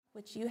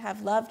which you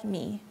have loved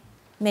me,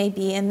 may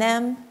be in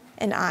them,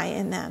 and I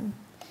in them.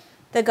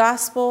 The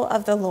gospel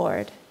of the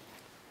Lord.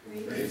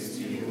 Praise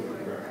to you,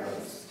 Lord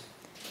Christ.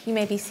 You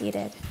may be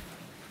seated.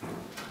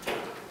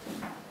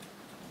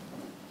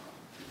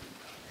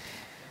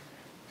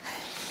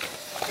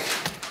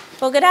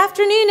 Well, good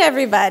afternoon,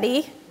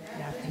 everybody.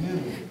 Good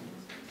afternoon.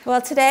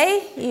 Well,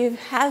 today you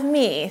have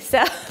me,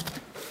 so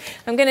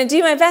I'm going to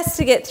do my best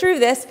to get through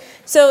this.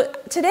 So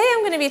today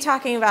I'm going to be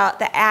talking about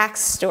the Acts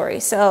story.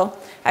 So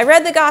I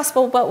read the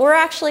gospel, but we're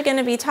actually going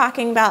to be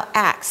talking about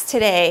Acts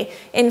today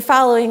in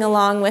following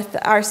along with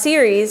our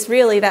series,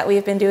 really, that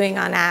we've been doing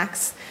on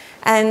Acts.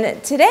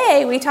 And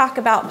today we talk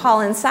about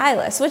Paul and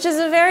Silas, which is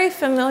a very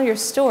familiar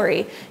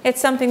story. It's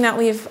something that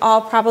we've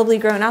all probably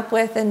grown up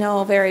with and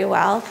know very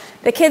well.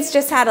 The kids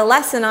just had a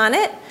lesson on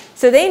it,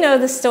 so they know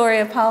the story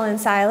of Paul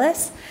and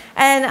Silas.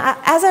 And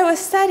as I was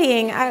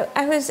studying,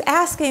 I was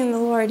asking the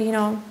Lord,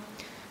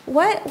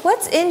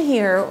 what's in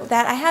here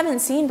that I haven't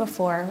seen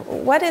before?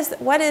 What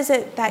is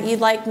it that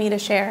you'd like me to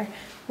share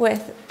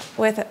with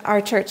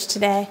our church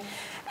today?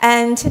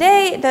 And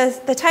today,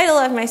 the title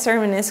of my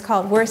sermon is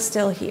called "We're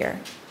Still Here."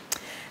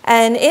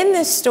 And in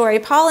this story,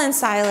 Paul and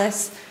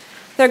Silas,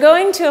 they're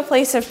going to a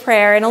place of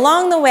prayer, and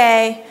along the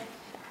way,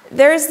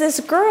 there's this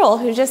girl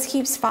who just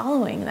keeps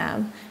following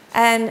them.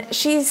 And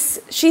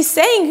she's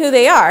saying who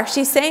they are.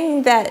 She's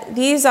saying that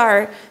these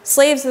are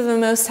slaves of the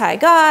Most High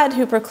God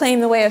who proclaim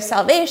the way of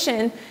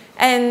salvation.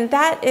 And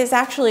that is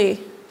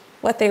actually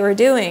what they were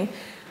doing.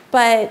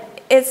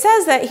 But it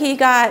says that he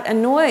got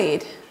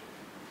annoyed.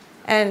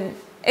 And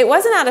it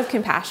wasn't out of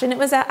compassion. It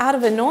was out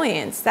of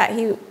annoyance that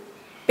he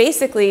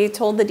basically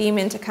told the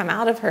demon to come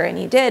out of her, and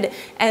he did.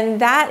 And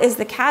that is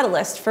the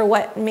catalyst for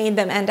what made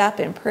them end up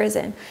in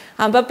prison.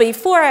 But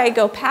before I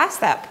go past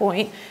that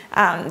point,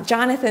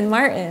 Jonathan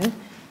Martin,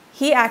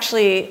 he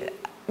actually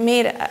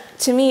made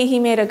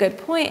a good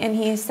point, and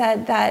he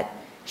said that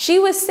she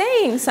was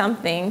saying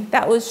something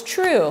that was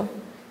true,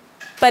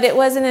 but it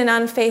was in an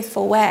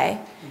unfaithful way.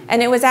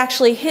 And it was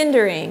actually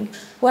hindering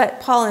what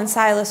Paul and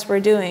Silas were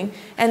doing.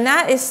 And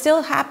that is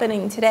still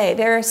happening today.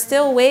 There are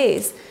still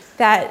ways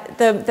that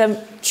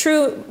the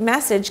true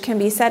message can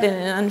be said in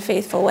an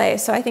unfaithful way.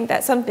 So I think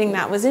that's something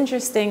that was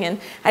interesting,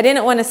 and I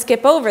didn't want to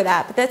skip over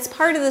that, but that's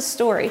part of the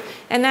story,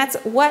 and that's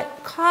what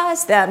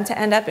caused them to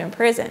end up in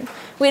prison.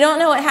 We don't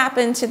know what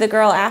happened to the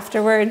girl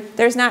afterward.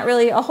 There's not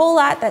really a whole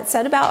lot that's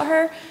said about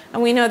her,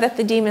 and we know that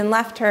the demon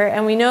left her,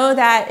 and we know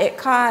that it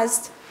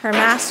caused her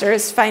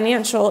masters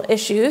financial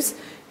issues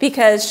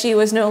because she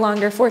was no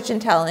longer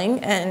fortune-telling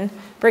and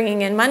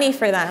bringing in money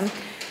for them.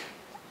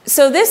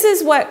 So this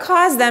is what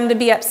caused them to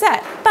be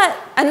upset. But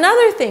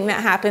another thing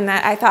that happened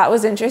that I thought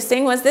was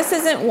interesting was this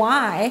isn't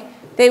why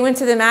they went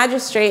to the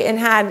magistrate and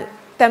had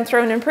them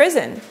thrown in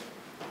prison.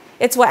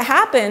 It's what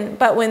happened,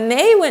 but when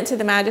they went to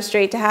the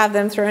magistrate to have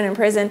them thrown in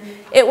prison,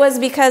 it was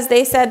because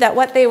they said that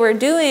what they were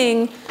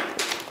doing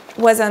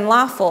was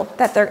unlawful,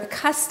 that their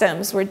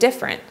customs were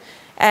different.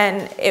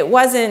 And it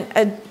wasn't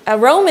a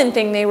Roman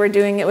thing they were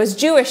doing, it was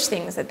Jewish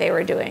things that they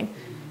were doing,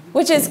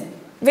 which is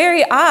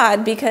very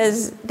odd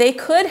because they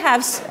could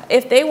have,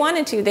 if they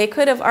wanted to, they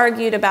could have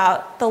argued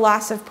about the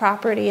loss of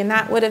property, and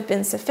that would have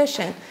been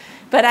sufficient.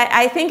 But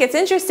I think it's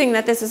interesting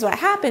that this is what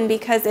happened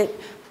because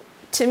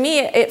to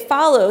me, it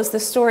follows the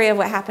story of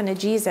what happened to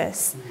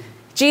Jesus.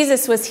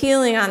 Jesus was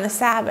healing on the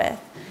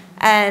Sabbath,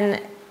 and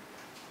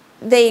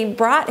they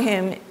brought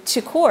him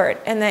to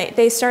court, and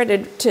they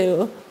started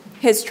to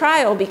his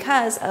trial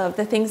because of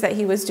the things that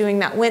he was doing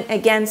that went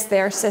against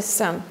their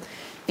system.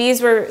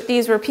 These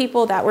were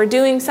people that were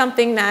doing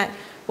something that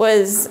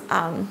was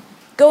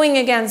going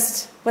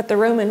against what the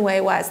Roman way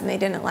was, and they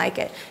didn't like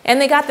it. And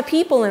they got the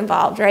people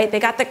involved, right? They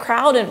got the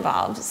crowd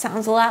involved. It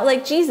sounds a lot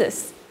like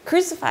Jesus.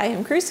 Crucify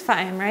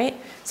him, right?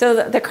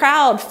 So the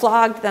crowd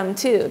flogged them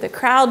too. The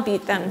crowd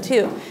beat them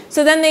too.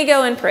 So then they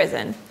go in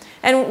prison.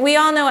 And we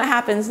all know what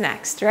happens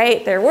next,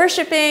 right? They're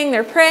worshiping,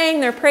 they're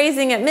praying, they're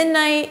praising at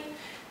midnight.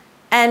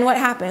 And what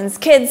happens?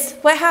 Kids,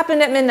 what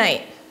happened at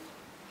midnight?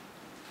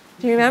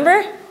 Do you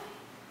remember?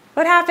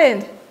 What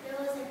happened? There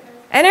was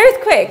an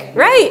earthquake,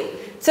 right?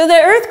 So the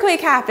earthquake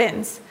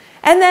happens.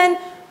 And then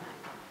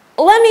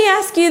let me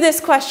ask you this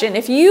question.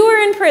 If you were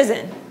in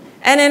prison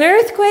and an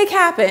earthquake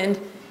happened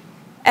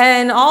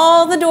and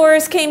all the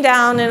doors came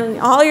down and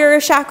all your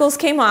shackles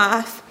came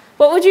off,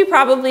 what would you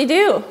probably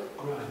do?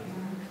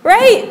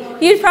 Right?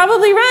 You'd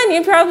probably run.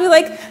 You'd probably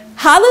like,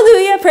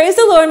 hallelujah, praise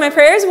the Lord, my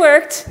prayers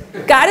worked.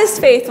 God is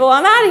faithful,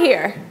 I'm out of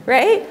here,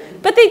 right?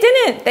 But they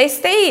didn't. They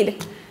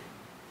stayed.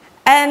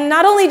 And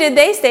not only did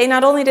they stay,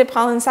 not only did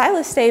Paul and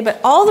Silas stay, but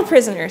all the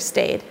prisoners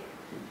stayed.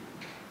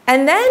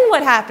 And then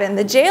what happened?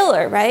 The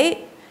jailer,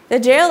 right? The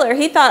jailer,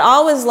 he thought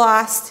all was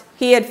lost.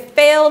 He had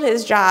failed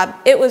his job.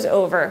 It was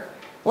over.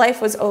 Life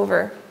was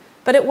over.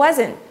 But it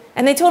wasn't.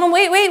 And they told him,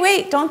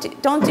 wait, don't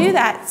do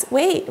that.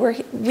 Wait,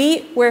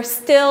 we're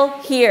still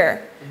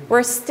here.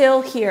 We're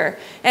still here.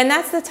 And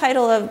that's the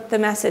title of the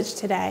message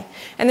today.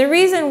 And the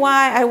reason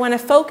why I want to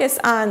focus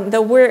on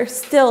the we're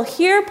still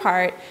here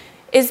part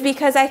is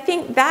because I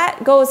think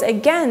that goes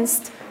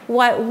against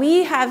what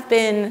we have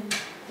been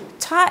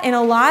taught in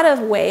a lot of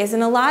ways,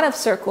 in a lot of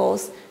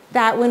circles,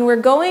 that when we're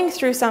going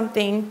through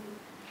something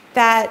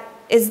that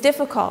is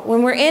difficult,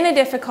 when we're in a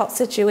difficult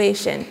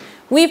situation,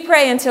 we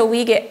pray until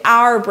we get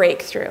our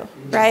breakthrough,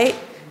 right?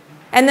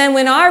 And then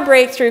when our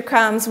breakthrough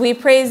comes, we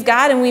praise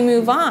God and we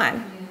move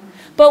on.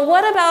 But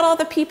what about all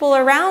the people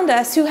around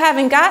us who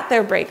haven't got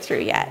their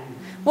breakthrough yet?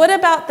 What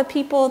about the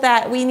people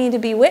that we need to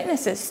be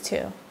witnesses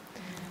to?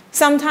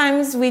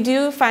 Sometimes we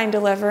do find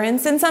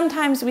deliverance and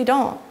sometimes we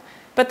don't.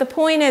 But the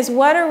point is,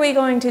 what are we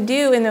going to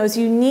do in those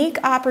unique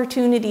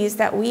opportunities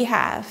that we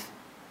have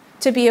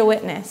to be a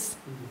witness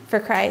for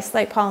Christ,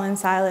 like Paul and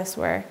Silas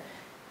were?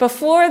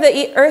 Before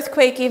the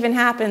earthquake even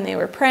happened, they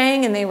were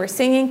praying and they were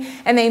singing,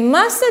 and they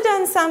must have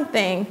done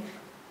something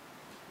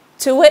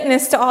to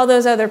witness to all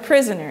those other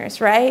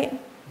prisoners, right?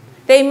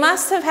 They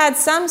must have had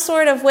some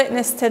sort of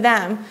witness to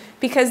them,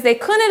 because they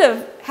couldn't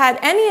have had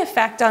any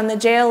effect on the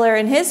jailer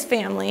and his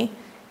family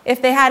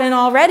if they hadn't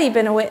already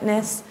been a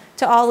witness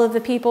to all of the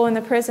people in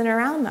the prison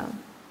around them.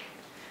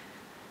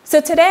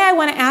 So today I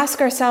want to ask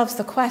ourselves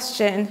the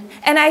question,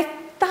 and I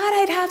thought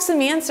I'd have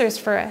some answers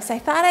for us. I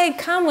thought I'd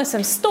come with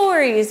some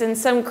stories and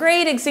some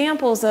great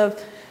examples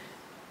of,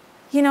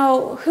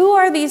 who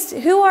are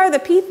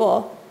the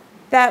people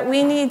that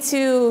we need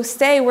to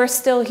say we're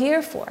still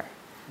here for.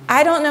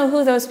 I don't know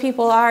who those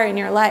people are in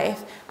your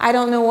life. I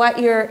don't know what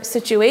your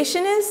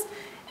situation is.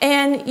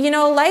 And,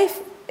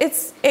 life,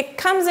 it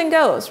comes and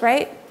goes,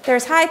 right?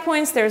 There's high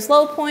points, there's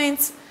low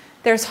points,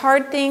 there's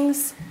hard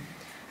things.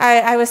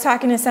 I was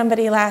talking to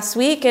somebody last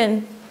week,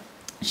 and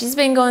she's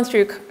been going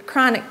through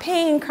chronic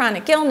pain,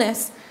 chronic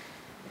illness.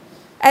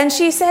 And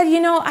she said,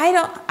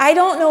 I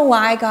don't know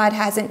why God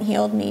hasn't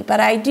healed me, but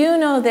I do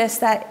know this,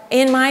 that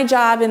in my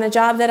job, in the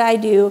job that I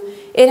do,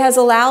 it has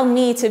allowed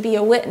me to be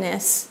a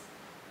witness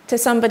to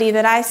somebody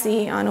that I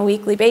see on a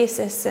weekly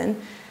basis.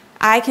 And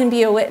I can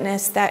be a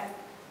witness that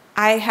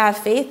I have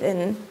faith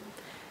in.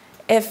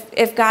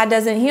 If God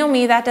doesn't heal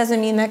me, that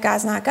doesn't mean that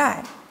God's not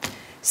God.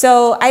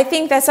 So I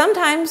think that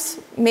sometimes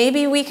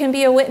maybe we can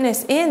be a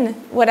witness in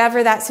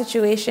whatever that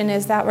situation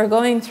is that we're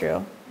going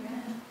through.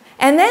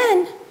 And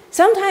then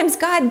sometimes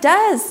God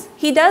does.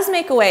 He does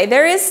make a way.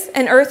 There is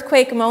an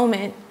earthquake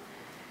moment.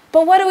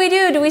 But what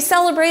do? Do we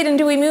celebrate and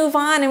do we move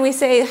on and we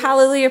say,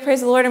 hallelujah,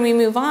 praise the Lord, and we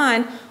move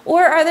on?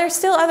 Or are there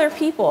still other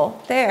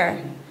people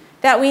there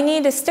that we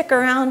need to stick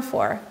around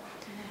for?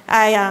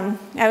 I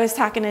was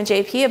talking to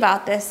JP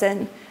about this,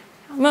 and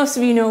most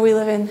of you know we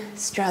live in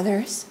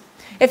Struthers.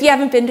 If you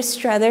haven't been to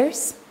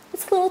Struthers,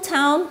 it's a little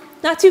town,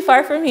 not too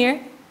far from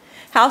here.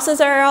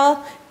 Houses are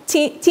all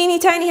teeny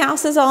tiny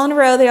houses all in a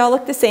row. They all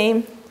look the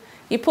same.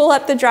 You pull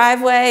up the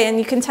driveway and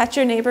you can touch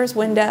your neighbor's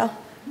window.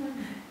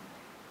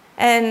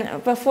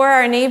 And before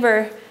our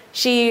neighbor,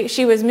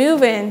 she was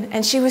moving,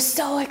 and she was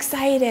so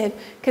excited,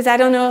 because I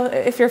don't know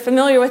if you're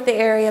familiar with the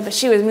area, but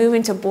she was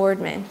moving to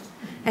Boardman.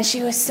 And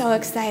she was so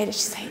excited.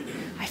 She's like,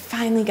 I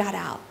finally got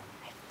out.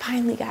 I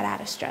finally got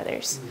out of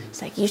Struthers.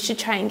 It's like, you should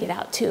try and get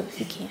out too if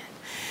you can.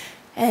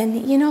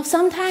 And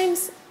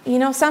sometimes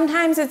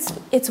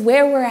it's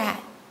where we're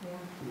at.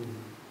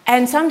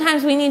 And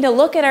sometimes we need to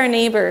look at our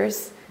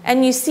neighbors,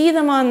 and you see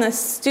them on the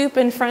stoop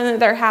in front of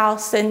their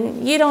house,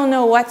 and you don't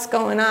know what's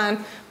going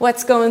on,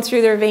 what's going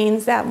through their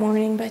veins that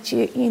morning, but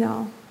you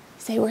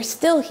say, we're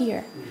still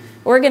here.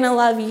 We're going to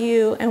love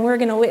you, and we're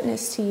going to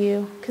witness to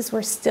you because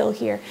we're still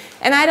here.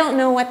 And I don't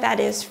know what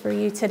that is for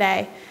you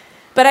today,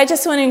 but I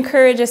just want to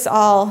encourage us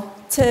all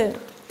to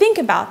think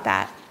about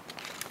that,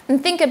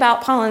 and think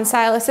about Paul and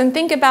Silas, and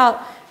think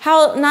about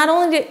how not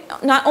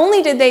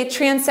only did they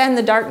transcend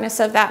the darkness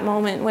of that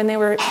moment when they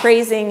were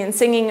praising and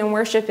singing and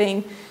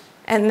worshiping,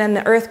 and then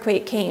the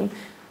earthquake came,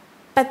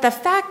 but the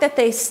fact that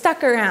they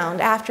stuck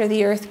around after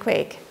the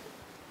earthquake,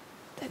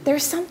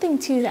 there's something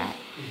to that.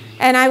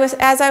 And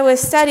as I was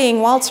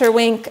studying Walter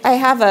Wink, I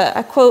have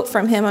a quote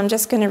from him. I'm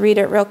just going to read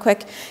it real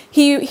quick.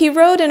 He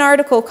wrote an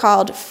article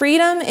called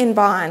 "Freedom in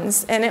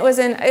Bonds," and it was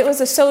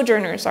a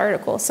Sojourners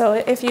article. So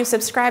if you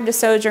subscribe to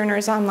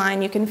Sojourners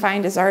online, you can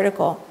find his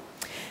article.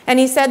 And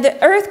he said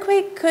the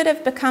earthquake could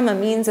have become a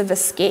means of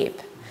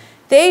escape.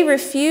 They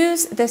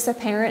refused this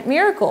apparent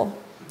miracle.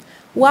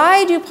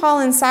 Why do Paul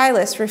and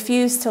Silas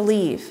refuse to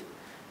leave?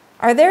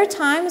 Are there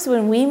times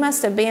when we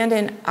must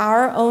abandon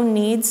our own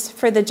needs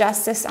for the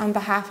justice on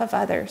behalf of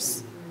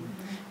others?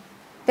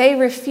 They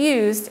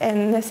refused,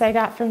 and this I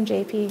got from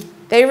JP,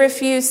 they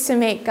refused to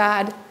make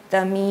God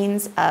the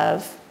means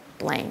of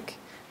blank,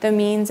 the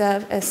means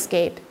of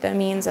escape, the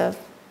means of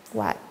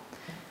what?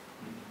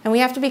 And we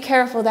have to be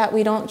careful that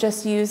we don't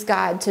just use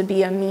God to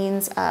be a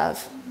means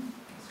of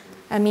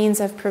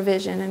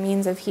provision, a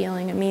means of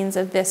healing, a means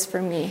of this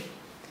for me.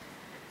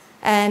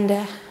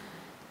 And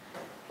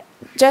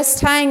just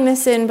tying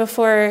this in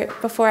before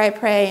I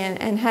pray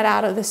and head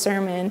out of the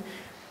sermon,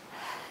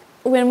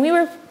 when we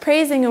were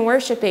praising and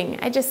worshiping,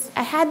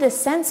 I had this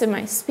sense in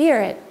my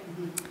spirit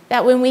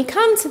that when we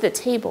come to the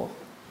table,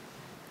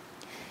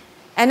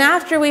 and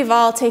after we've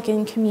all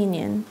taken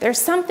communion,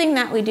 there's something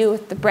that we do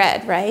with the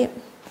bread, right?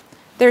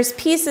 There's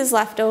pieces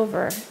left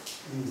over.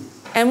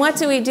 And what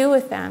do we do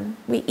with them?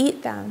 We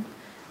eat them.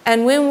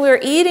 And when we're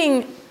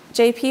eating,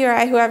 JP or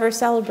I, whoever's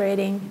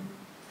celebrating,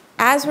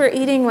 as we're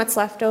eating what's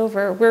left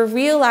over, we're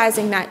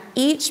realizing that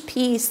each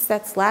piece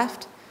that's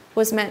left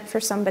was meant for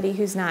somebody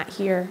who's not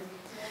here.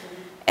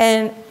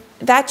 And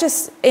that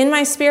just, in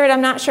my spirit,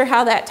 I'm not sure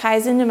how that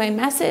ties into my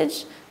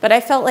message, but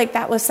I felt like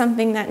that was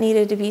something that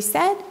needed to be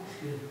said.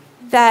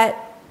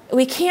 That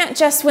we can't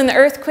just, when the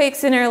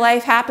earthquakes in our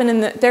life happen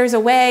and there's a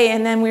way,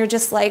 and then we're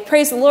just like,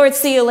 praise the Lord,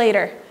 see you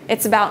later.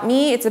 It's about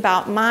me, it's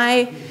about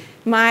my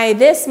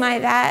this, my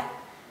that.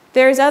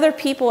 There's other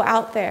people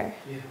out there.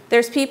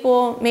 There's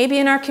people maybe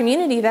in our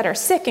community that are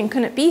sick and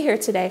couldn't be here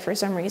today for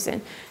some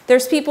reason.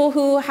 There's people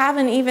who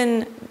haven't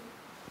even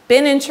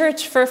been in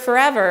church for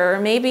forever, or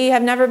maybe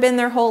have never been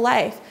their whole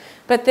life.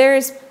 But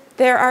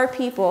there are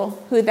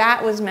people who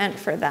that was meant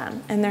for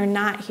them, and they're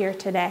not here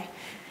today.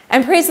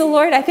 And praise the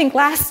Lord, I think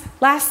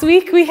last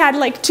week we had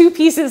like 2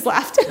 pieces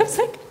left.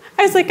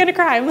 I was like gonna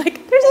cry. I'm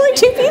like, there's only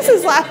 2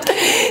 pieces left.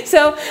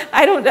 So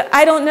I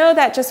don't know,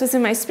 that just was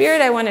in my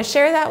spirit. I want to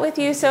share that with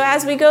you. So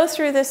as we go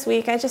through this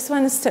week, I just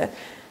want us to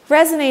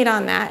resonate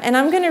on that. And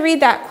I'm going to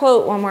read that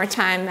quote one more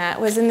time that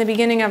was in the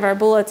beginning of our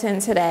bulletin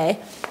today.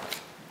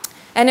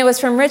 And it was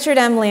from Richard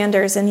M.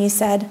 Landers, and he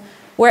said,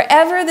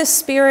 "Wherever the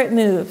Spirit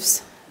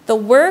moves, the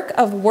work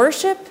of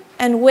worship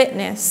and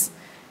witness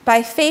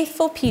by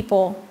faithful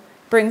people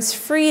brings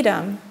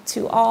freedom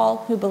to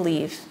all who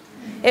believe."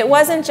 It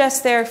wasn't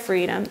just their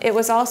freedom. It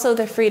was also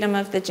the freedom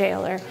of the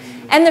jailer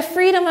and the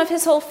freedom of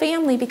his whole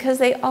family, because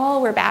they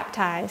all were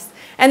baptized.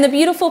 And the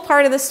beautiful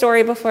part of the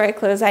story, before I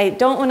close, I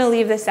don't want to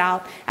leave this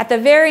out. At the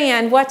very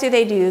end, what do?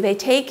 They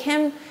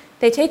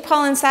take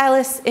Paul and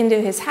Silas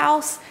into his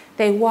house.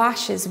 They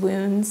wash his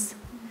wounds.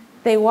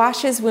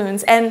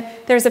 And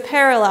there's a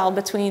parallel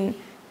between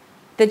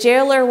the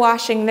jailer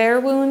washing their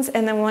wounds,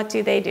 and then what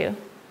do?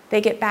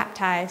 They get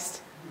baptized.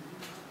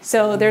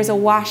 So there's a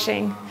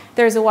washing.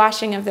 There's a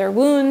washing of their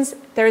wounds.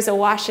 There's a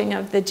washing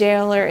of the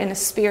jailer in a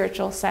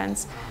spiritual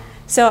sense.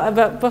 So,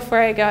 but before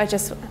I go, I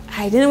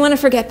didn't want to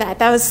forget that.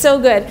 That was so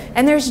good.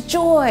 And there's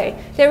joy.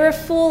 They were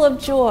full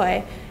of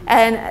joy.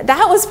 And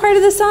that was part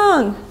of the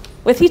song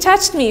with "He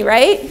Touched Me,"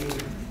 right?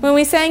 When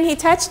we sang "He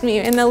Touched Me"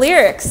 in the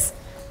lyrics,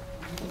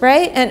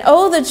 right? And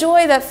oh, the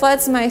joy that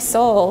floods my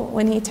soul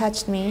when He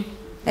touched me,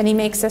 and He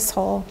makes us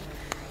whole.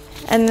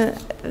 And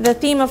the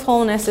theme of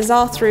wholeness is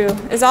all through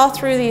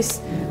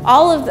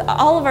all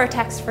of our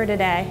texts for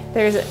today.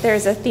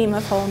 There's a theme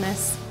of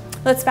wholeness.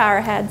 Let's bow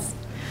our heads.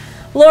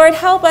 Lord,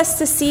 help us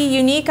to see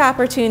unique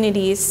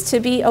opportunities to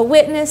be a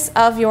witness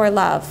of your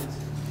love.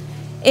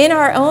 In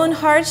our own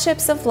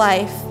hardships of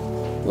life,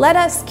 let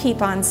us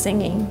keep on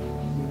singing.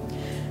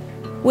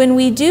 When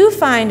we do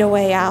find a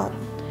way out,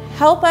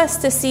 help us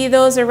to see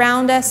those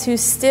around us who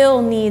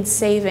still need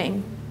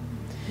saving.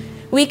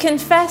 We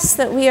confess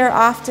that we are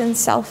often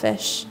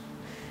selfish.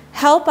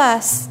 Help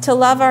us to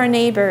love our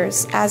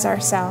neighbors as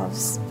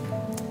ourselves.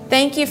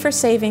 Thank you for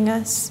saving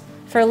us,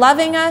 for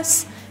loving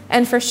us,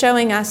 and for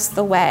showing us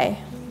the way.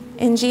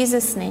 In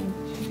Jesus' name,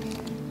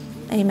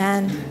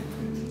 amen.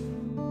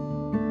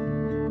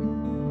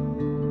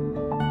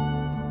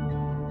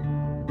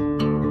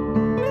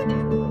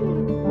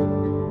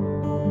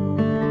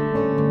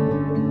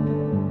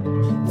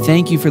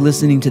 Thank you for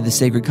listening to the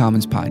Sacred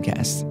Commons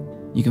podcast.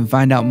 You can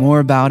find out more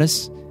about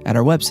us at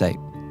our website,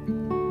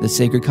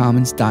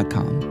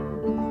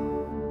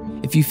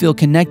 thesacredcommons.com. If you feel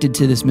connected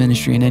to this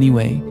ministry in any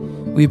way,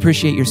 we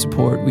appreciate your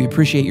support. We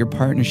appreciate your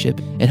partnership.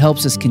 It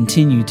helps us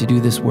continue to do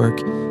this work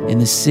in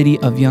the city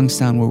of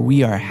Youngstown, where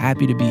we are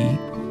happy to be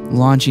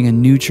launching a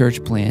new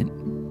church plant.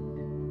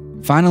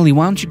 Finally,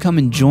 why don't you come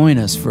and join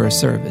us for a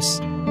service?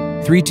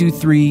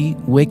 323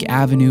 Wick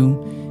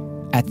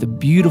Avenue at the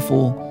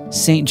beautiful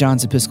St.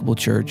 John's Episcopal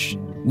Church.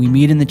 We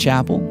meet in the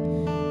chapel.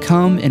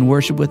 Come and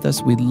worship with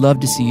us. We'd love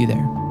to see you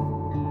there.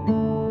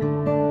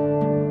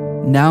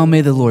 Now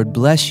may the Lord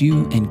bless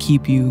you and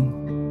keep you.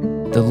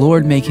 The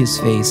Lord make his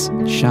face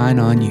shine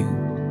on you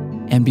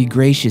and be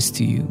gracious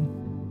to you.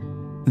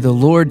 The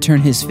Lord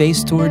turn his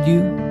face toward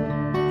you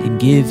and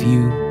give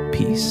you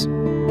peace.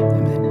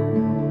 Amen.